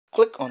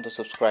Click on the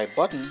subscribe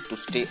button to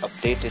stay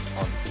updated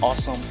on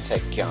awesome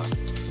tech yarn.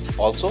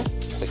 Also,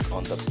 click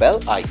on the bell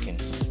icon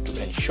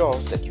to ensure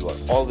that you are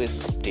always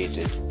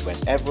updated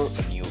whenever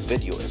a new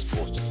video is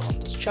posted on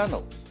this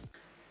channel.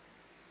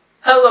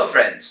 Hello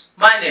friends,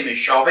 my name is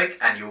Souvik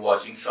and you're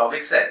watching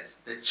Souvik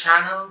Says, the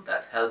channel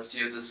that helps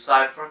you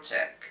decipher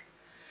tech.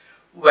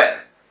 Well,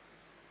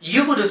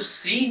 you would have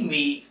seen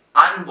me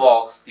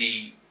unbox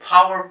the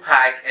Power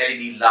Pack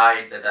LED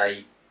light that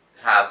I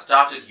have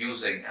started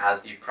using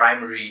as the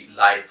primary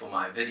light for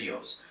my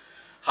videos.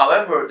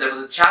 However, there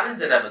was a challenge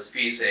that I was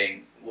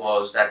facing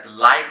was that the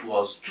light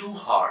was too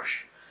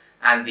harsh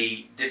and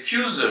the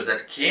diffuser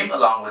that came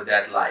along with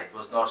that light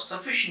was not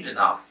sufficient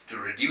enough to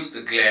reduce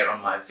the glare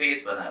on my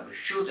face when I was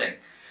shooting.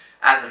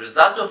 As a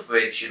result of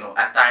which,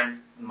 at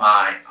times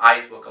my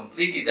eyes were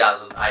completely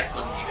dazzled. I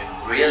couldn't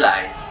even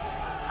realize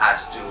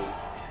as to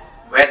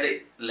where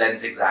the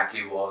lens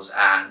exactly was,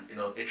 and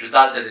it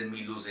resulted in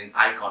me losing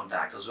eye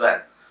contact as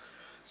well.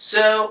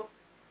 So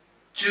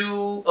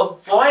to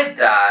avoid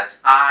that,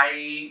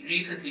 I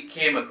recently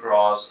came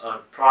across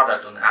a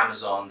product on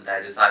Amazon that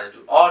I decided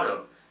to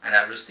order, and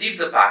I've received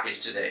the package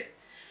today.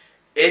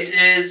 It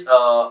is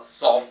a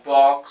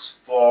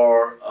softbox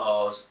for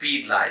a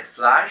speed light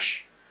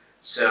flash.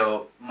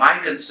 So my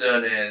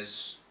concern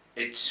is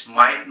it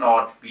might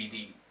not be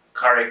the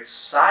correct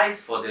size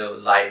for the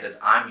light that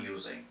I'm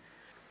using.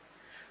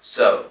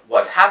 So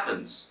what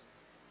happens?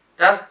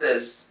 Does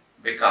this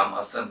become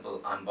a simple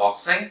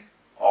unboxing,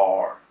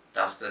 or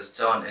does this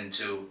turn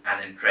into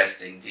an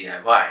interesting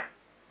DIY?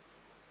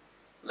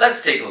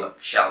 Let's take a look,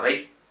 shall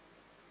we?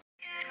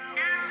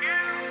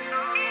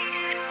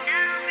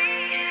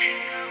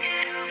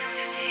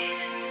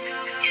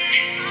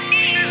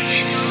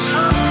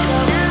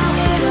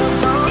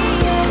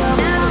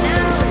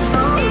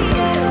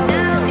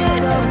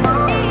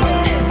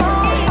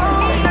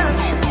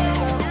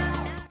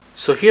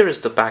 So here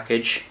is the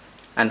package,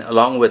 and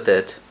along with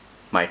it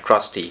my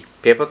trusty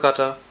paper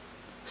cutter,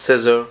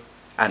 scissor,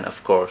 and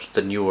of course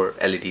the newer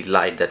LED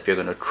light that we're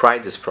going to try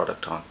this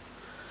product on.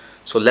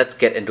 So let's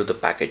get into the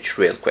package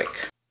real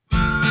quick.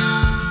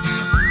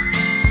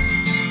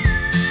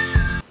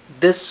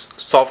 This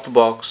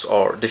softbox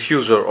or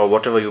diffuser, or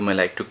whatever you may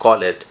like to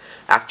call it,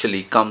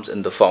 actually comes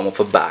in the form of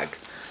a bag.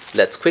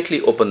 Let's quickly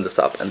open this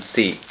up and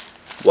see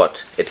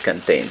what it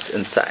contains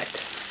inside.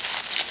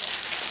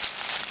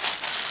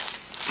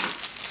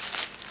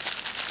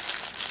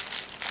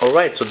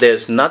 Alright, so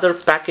there's another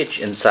package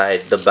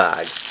inside the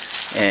bag,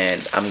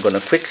 and I'm gonna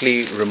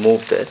quickly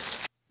remove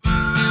this.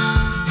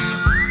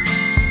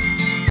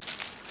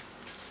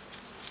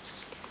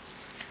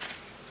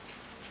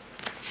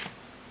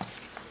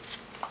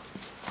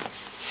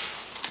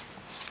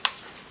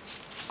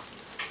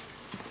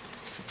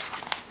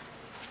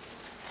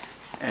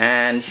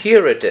 And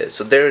here it is.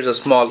 So there is a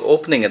small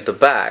opening at the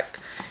back,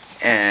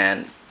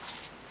 and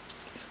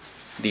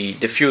the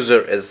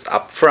diffuser is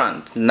up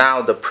front.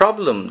 Now the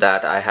problem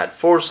that I had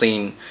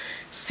foreseen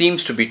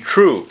seems to be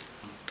true.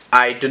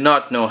 I do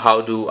not know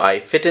how do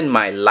I fit in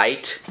my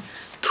light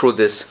through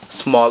this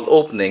small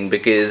opening,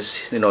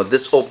 because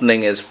this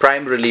opening is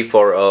primarily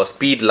for a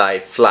speed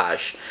light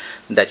flash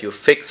that you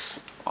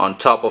fix on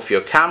top of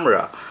your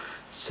camera.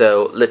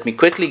 So let me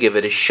quickly give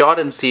it a shot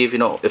and see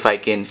if I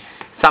can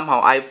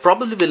somehow. I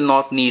probably will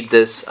not need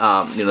this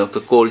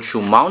the cold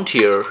shoe mount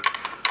here,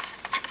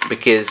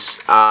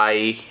 because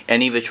I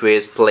any which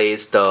ways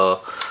place the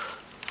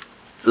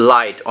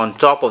light on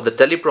top of the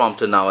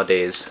teleprompter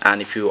nowadays.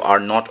 And if you are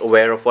not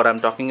aware of what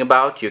I'm talking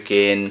about, you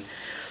can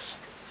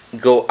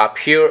go up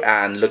here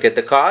and look at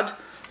the card,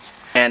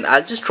 and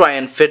I'll just try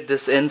and fit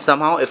this in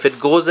somehow. If it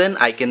goes in,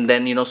 I can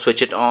then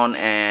switch it on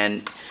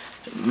and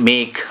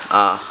make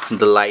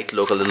the light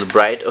look a little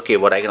bright. Okay,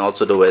 what I can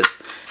also do is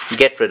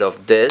get rid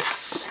of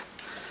this.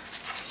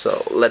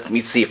 So let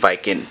me see if I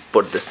can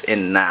put this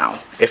in now.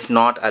 If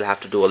not, I'll have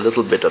to do a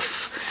little bit of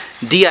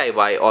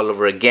DIY all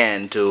over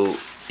again to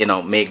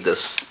make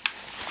this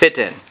fit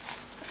in.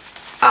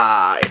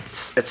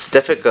 It's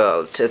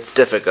difficult. It's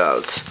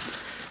difficult.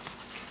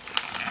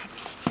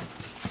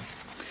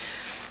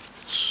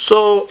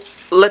 So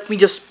let me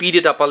just speed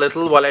it up a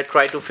little while I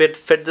try to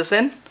fit this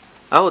in.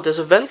 Oh, there's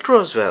a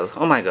Velcro as well.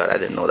 Oh my god, I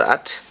didn't know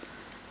that.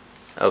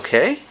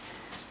 Okay,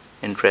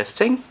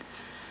 interesting.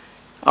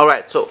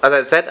 Alright, so as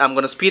I said, I'm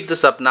going to speed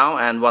this up now,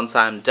 and once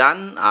I'm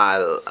done,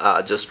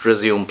 I'll just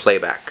resume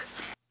playback.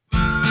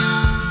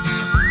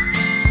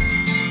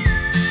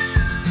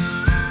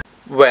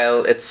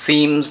 Well, it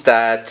seems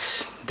that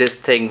this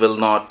thing will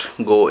not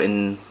go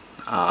in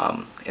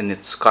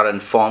its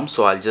current form,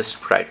 so I'll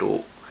just try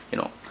to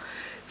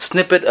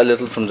snip it a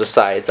little from the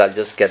sides. I'll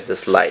just get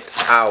this light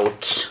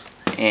out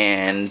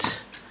and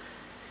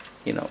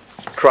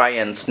try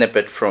and snip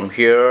it from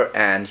here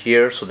and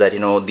here, so that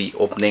the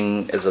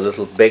opening is a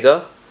little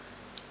bigger,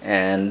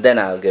 and then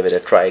I'll give it a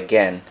try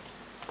again.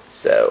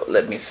 So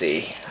let me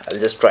see, I'll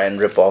just try and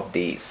rip off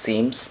the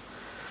seams.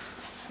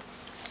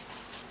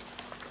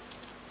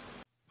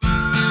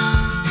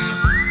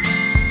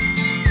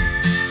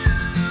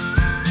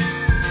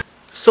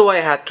 Also,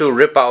 I had to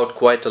rip out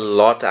quite a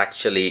lot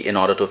actually in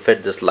order to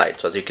fit this light.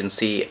 So as you can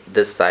see,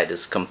 this side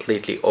is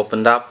completely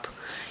opened up,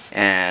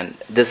 and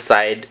this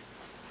side,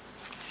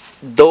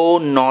 though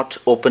not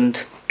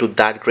opened to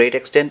that great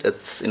extent,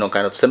 it's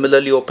kind of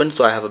similarly opened.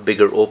 So I have a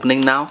bigger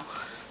opening now.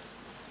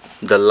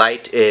 The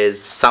light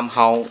is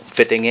somehow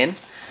fitting in.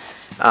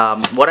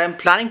 What I'm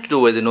planning to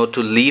do is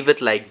to leave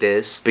it like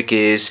this,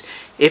 because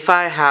if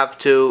I have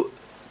to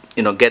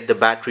get the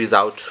batteries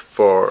out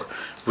for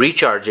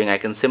recharging, I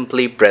can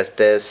simply press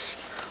this,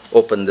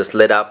 open this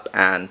lid up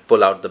and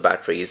pull out the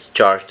batteries,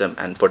 charge them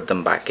and put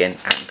them back in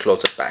and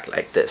close it back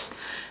like this.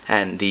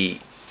 And the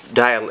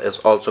dial is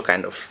also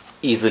kind of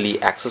easily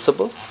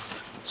accessible.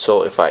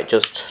 So if I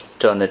just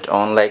turn it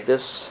on like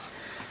this,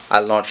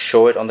 I'll not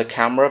show it on the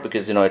camera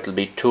because it'll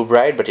be too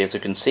bright, but as you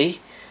can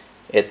see,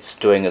 it's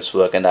doing its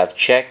work, and I've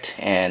checked,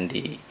 and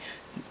the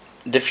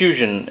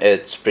diffusion,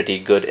 it's pretty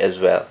good as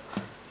well.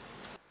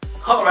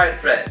 Alright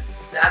friends,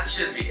 that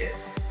should be it.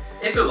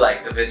 If you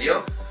liked the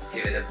video,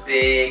 give it a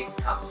big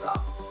thumbs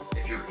up.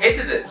 If you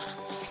hated it,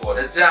 put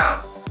it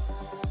down.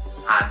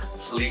 And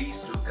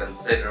please do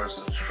consider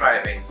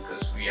subscribing,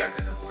 because we are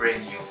going to bring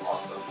you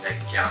awesome tech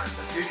jam in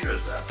the future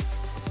as well.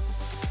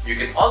 You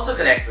can also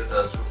connect with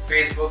us through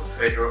Facebook,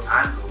 Twitter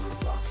and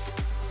Google+.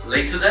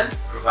 Link to them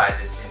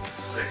provided in the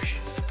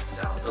description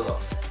down below.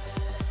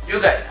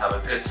 You guys have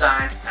a good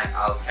time, and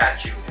I'll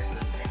catch you in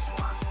the next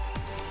one.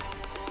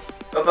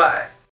 Bye bye.